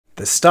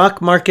The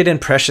stock market and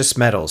precious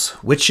metals,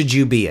 which should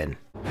you be in?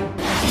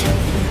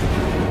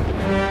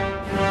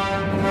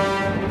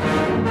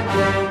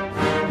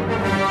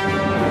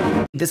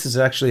 This is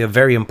actually a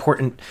very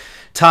important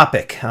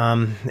topic.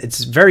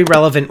 It's very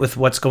relevant with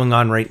what's going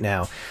on right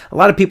now. A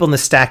lot of people in the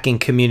stacking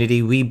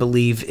community, we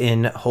believe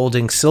in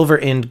holding silver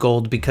and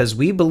gold because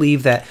we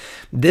believe that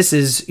this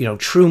is,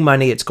 true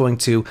money. It's going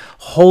to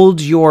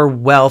hold your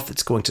wealth.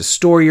 It's going to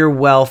store your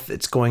wealth.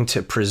 It's going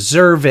to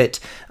preserve it,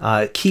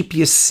 keep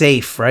you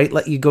safe, right?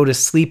 Let you go to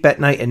sleep at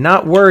night and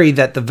not worry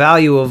that the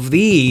value of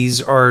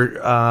these are,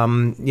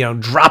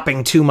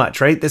 dropping too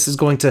much, right? This is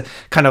going to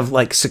kind of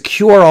like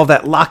secure all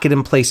that, lock it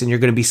in place, and you're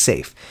going to be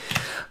safe.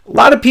 A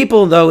lot of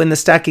people, though, in the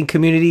stacking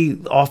community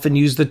often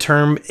use the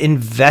term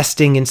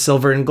investing in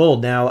silver and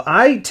gold. Now,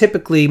 I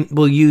typically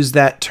will use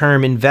that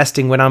term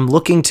investing when I'm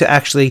looking to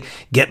actually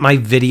get my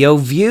video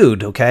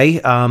viewed, okay?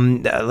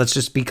 Let's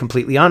just be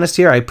completely honest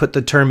here. I put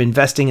the term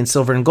investing in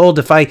silver and gold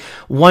if I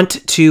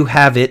want to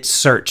have it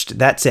searched.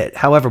 That's it.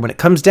 However, when it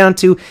comes down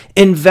to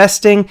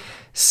investing,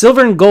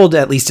 silver and gold,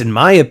 at least in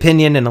my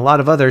opinion and a lot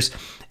of others,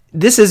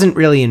 this isn't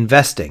really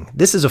investing.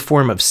 This is a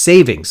form of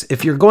savings.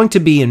 If you're going to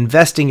be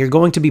investing, you're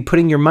going to be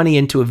putting your money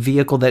into a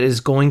vehicle that is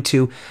going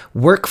to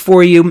work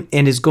for you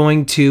and is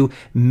going to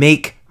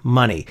make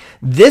money.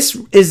 This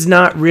is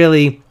not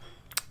really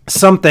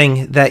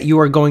something that you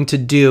are going to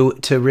do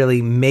to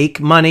really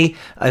make money.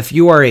 If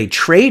you are a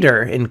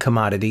trader in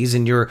commodities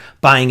and you're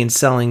buying and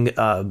selling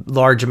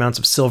large amounts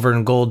of silver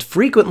and gold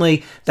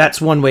frequently, that's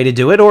one way to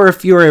do it. Or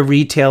if you're a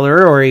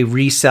retailer or a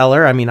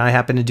reseller, I mean, I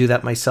happen to do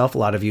that myself. A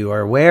lot of you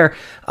are aware.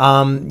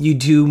 You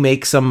do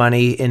make some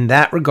money in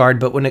that regard.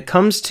 But when it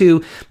comes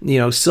to,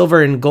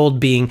 silver and gold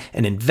being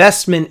an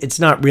investment, it's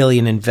not really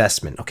an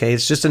investment. Okay.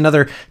 It's just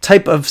another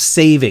type of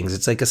savings.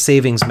 It's like a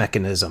savings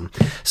mechanism.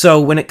 So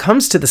when it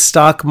comes to the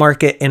stock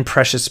market and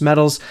precious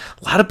metals,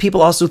 a lot of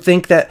people also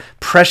think that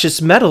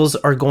precious metals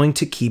are going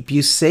to keep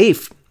you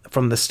safe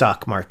from the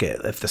stock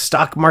market. If the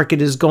stock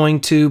market is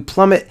going to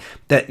plummet,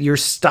 that your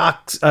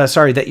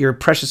that your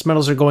precious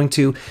metals are going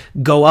to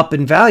go up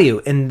in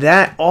value. And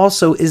that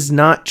also is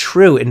not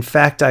true. In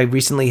fact, I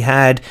recently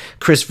had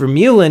Chris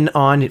Vermeulen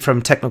on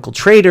from Technical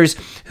Traders,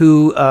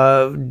 who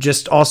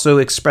just also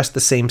expressed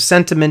the same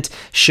sentiment,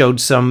 showed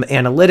some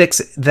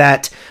analytics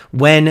that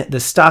when the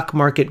stock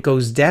market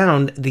goes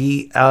down,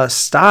 the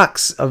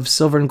stocks of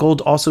silver and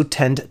gold also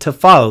tend to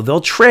follow. They'll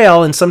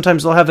trail, and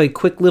sometimes they'll have a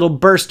quick little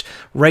burst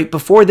right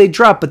before they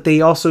drop, but they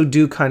also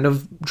do kind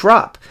of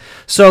drop.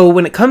 So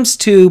when it comes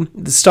to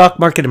the stock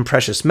market and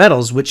precious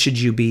metals, which should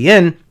you be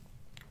in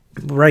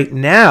right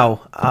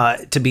now,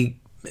 to be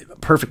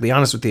perfectly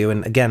honest with you,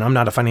 and again, I'm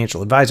not a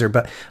financial advisor,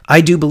 but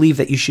I do believe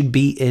that you should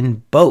be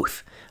in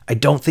both. I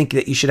don't think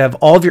that you should have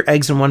all of your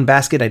eggs in one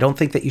basket. I don't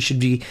think that you should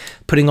be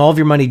putting all of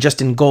your money just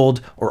in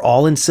gold or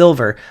all in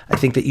silver. I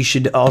think that you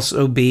should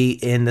also be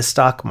in the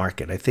stock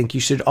market. I think you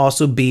should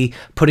also be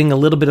putting a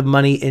little bit of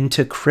money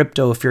into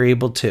crypto if you're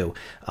able to.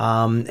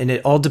 And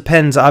it all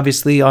depends,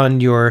 obviously, on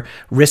your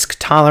risk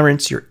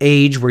tolerance, your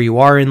age, where you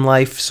are in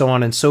life, so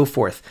on and so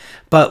forth.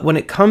 But when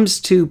it comes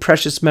to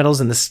precious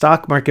metals in the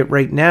stock market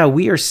right now,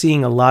 we are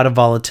seeing a lot of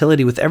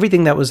volatility with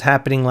everything that was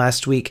happening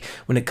last week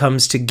when it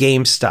comes to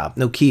Gamestop,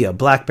 Nokia,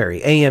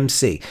 BlackBerry,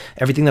 AMC,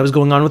 everything that was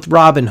going on with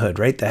Robinhood,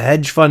 right? The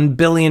hedge fund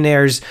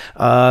billionaires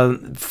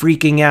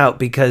freaking out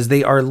because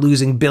they are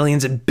losing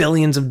billions and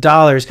billions of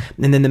dollars.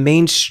 And then the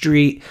Main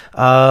Street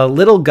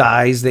little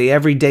guys, the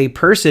everyday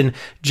person,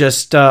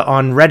 just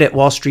on Reddit,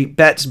 Wall Street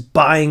Bets,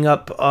 buying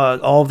up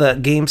all the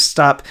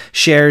GameStop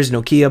shares,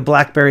 Nokia,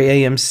 BlackBerry,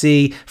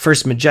 AMC,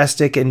 First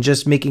Majestic, and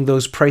just making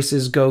those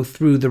prices go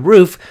through the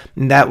roof.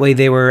 And that way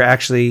they were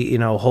actually,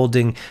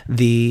 holding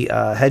the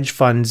hedge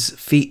funds'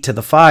 feet to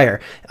the fire.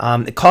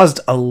 It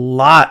caused a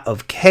lot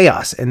of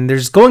chaos, and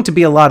there's going to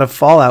be a lot of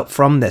fallout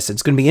from this.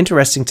 It's going to be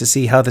interesting to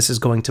see how this is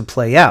going to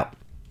play out.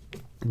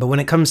 But when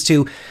it comes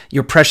to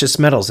your precious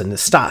metals and the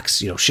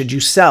stocks, should you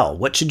sell?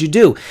 What should you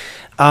do?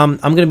 I'm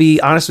going to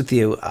be honest with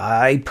you.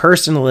 I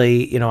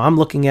personally, I'm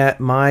looking at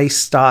my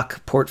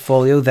stock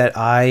portfolio that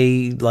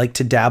I like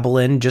to dabble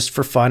in just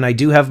for fun. I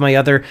do have my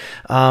other,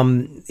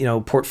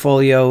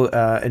 portfolio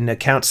and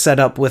account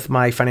set up with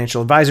my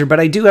financial advisor, but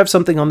I do have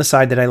something on the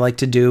side that I like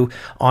to do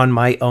on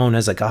my own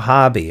as like a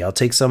hobby. I'll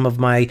take some of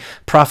my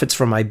profits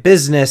from my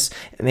business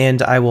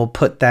and I will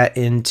put that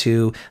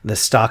into the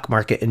stock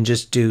market and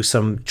just do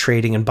some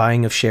trading and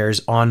buying of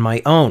shares on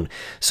my own.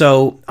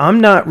 So I'm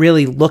not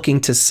really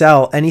looking to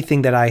sell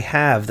anything that I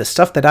have. The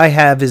stuff that I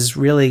have is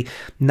really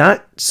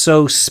not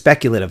so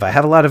speculative. I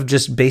have a lot of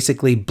just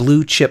basically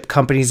blue chip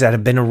companies that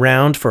have been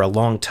around for a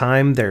long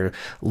time. They're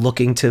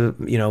looking to,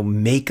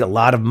 make a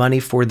lot of money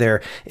for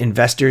their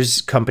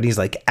investors. Companies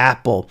like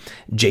Apple,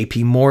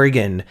 JP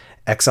Morgan,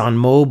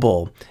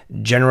 ExxonMobil,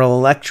 General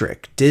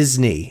Electric,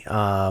 Disney,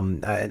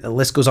 the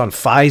list goes on,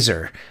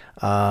 Pfizer,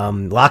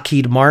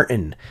 Lockheed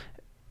Martin,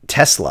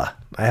 Tesla.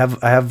 I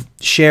have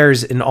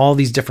shares in all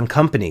these different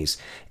companies,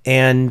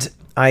 and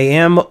I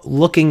am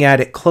looking at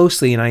it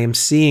closely, and I am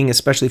seeing,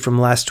 especially from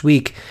last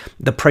week,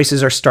 the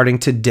prices are starting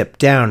to dip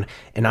down.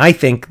 And I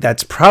think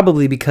that's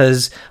probably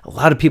because a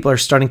lot of people are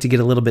starting to get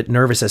a little bit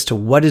nervous as to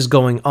what is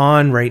going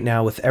on right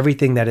now with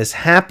everything that is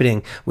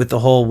happening with the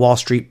whole Wall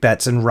Street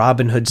bets and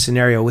Robinhood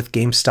scenario with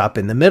GameStop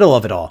in the middle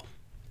of it all.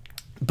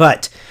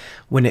 But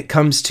when it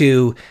comes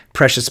to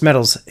precious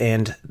metals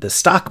and the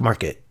stock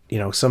market, you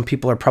know, some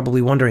people are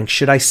probably wondering,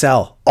 should I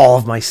sell all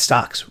of my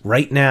stocks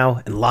right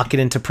now and lock it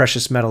into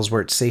precious metals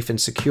where it's safe and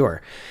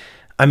secure?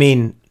 I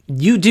mean,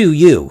 you do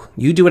you.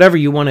 You do whatever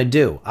you want to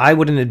do. I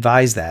wouldn't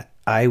advise that.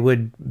 I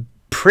would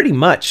pretty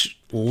much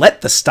let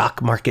the stock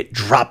market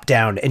drop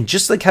down. And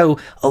just like how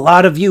a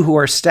lot of you who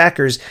are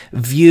stackers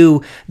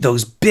view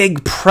those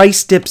big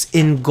price dips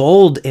in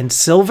gold and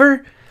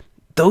silver,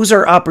 those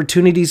are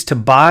opportunities to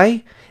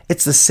buy.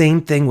 It's the same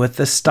thing with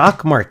the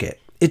stock market.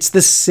 It's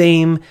the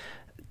same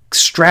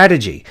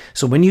strategy.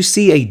 So when you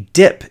see a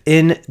dip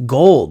in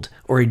gold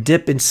or a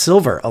dip in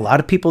silver, a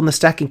lot of people in the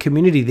stacking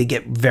community, they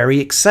get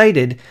very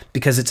excited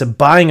because it's a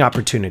buying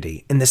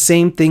opportunity. And the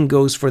same thing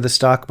goes for the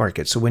stock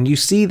market. So when you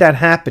see that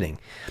happening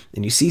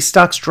and you see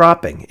stocks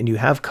dropping and you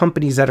have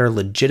companies that are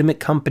legitimate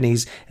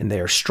companies and they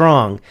are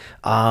strong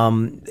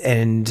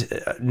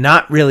and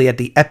not really at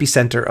the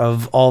epicenter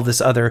of all this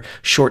other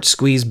short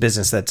squeeze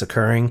business that's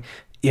occurring,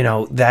 you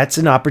know, that's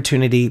an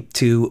opportunity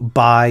to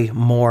buy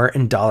more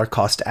and dollar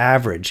cost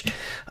average.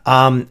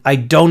 I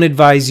don't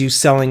advise you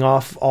selling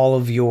off all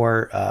of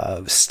your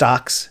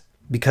stocks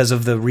because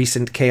of the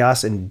recent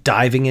chaos and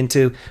diving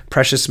into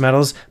precious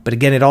metals. But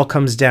again, it all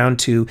comes down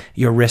to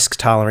your risk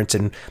tolerance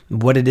and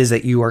what it is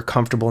that you are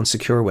comfortable and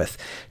secure with.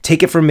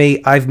 Take it from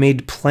me, I've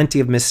made plenty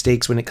of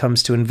mistakes when it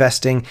comes to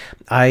investing.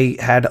 I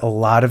had a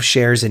lot of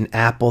shares in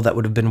Apple that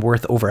would have been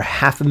worth over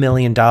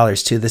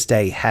 $500,000 to this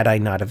day had I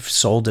not have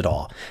sold it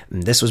all.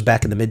 And this was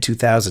back in the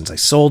mid-2000s. I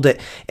sold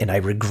it and I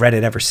regret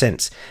it ever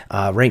since.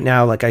 Right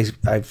now, like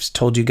I've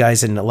told you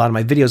guys in a lot of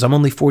my videos, I'm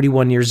only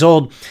 41 years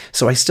old,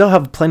 so I still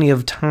have plenty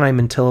of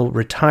time until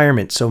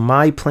retirement. So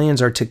my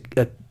plans are to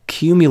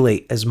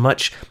accumulate as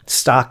much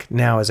stock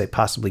now as I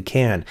possibly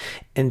can.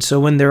 And so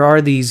when there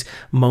are these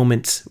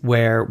moments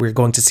where we're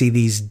going to see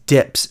these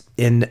dips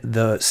in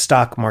the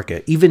stock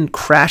market, even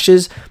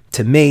crashes,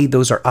 to me,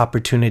 those are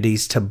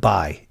opportunities to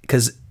buy,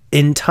 because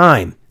in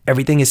time,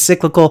 everything is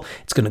cyclical.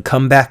 It's going to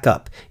come back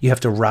up. You have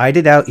to ride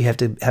it out. You have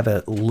to have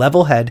a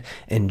level head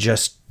and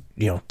just,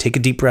 you know, take a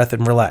deep breath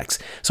and relax.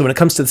 So when it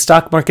comes to the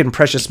stock market and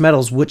precious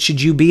metals, what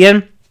should you be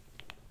in?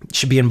 It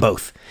should be in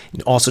both.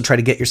 And also try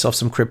to get yourself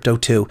some crypto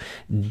too.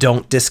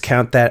 Don't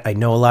discount that. I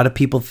know a lot of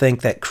people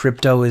think that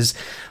crypto is,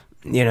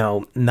 you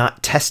know,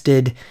 not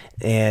tested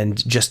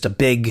and just a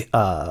big,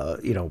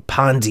 you know,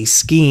 Ponzi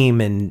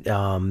scheme,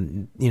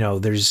 and, you know,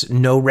 there's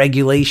no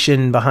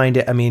regulation behind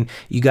it. I mean,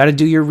 you got to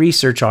do your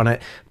research on it,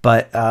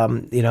 but,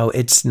 you know,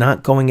 it's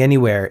not going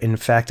anywhere. In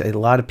fact, a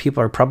lot of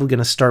people are probably going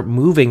to start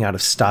moving out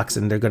of stocks,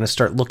 and they're going to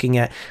start looking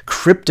at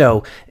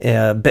crypto,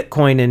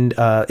 Bitcoin and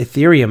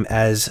Ethereum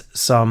as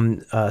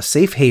some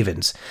safe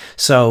havens.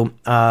 So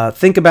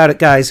think about it,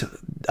 guys.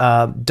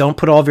 Don't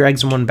put all of your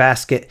eggs in one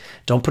basket.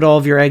 Don't put all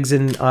of your eggs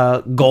in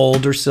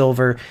gold or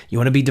silver. You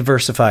want to be diversified.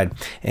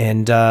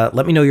 And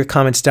let me know your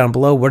comments down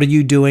below. What are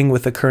you doing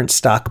with the current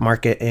stock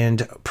market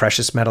and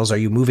precious metals? Are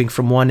you moving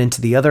from one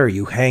into the other? Are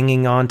you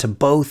hanging on to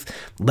both?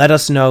 Let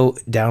us know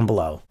down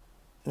below.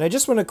 And I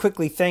just want to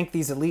quickly thank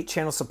these elite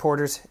channel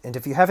supporters. And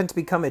if you haven't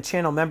become a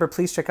channel member,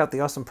 please check out the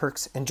awesome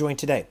perks and join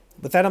today.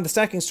 With that, I'm the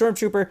Stacking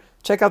Stormtrooper.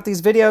 Check out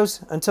these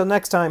videos. Until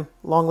next time,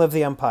 long live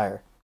the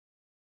Empire.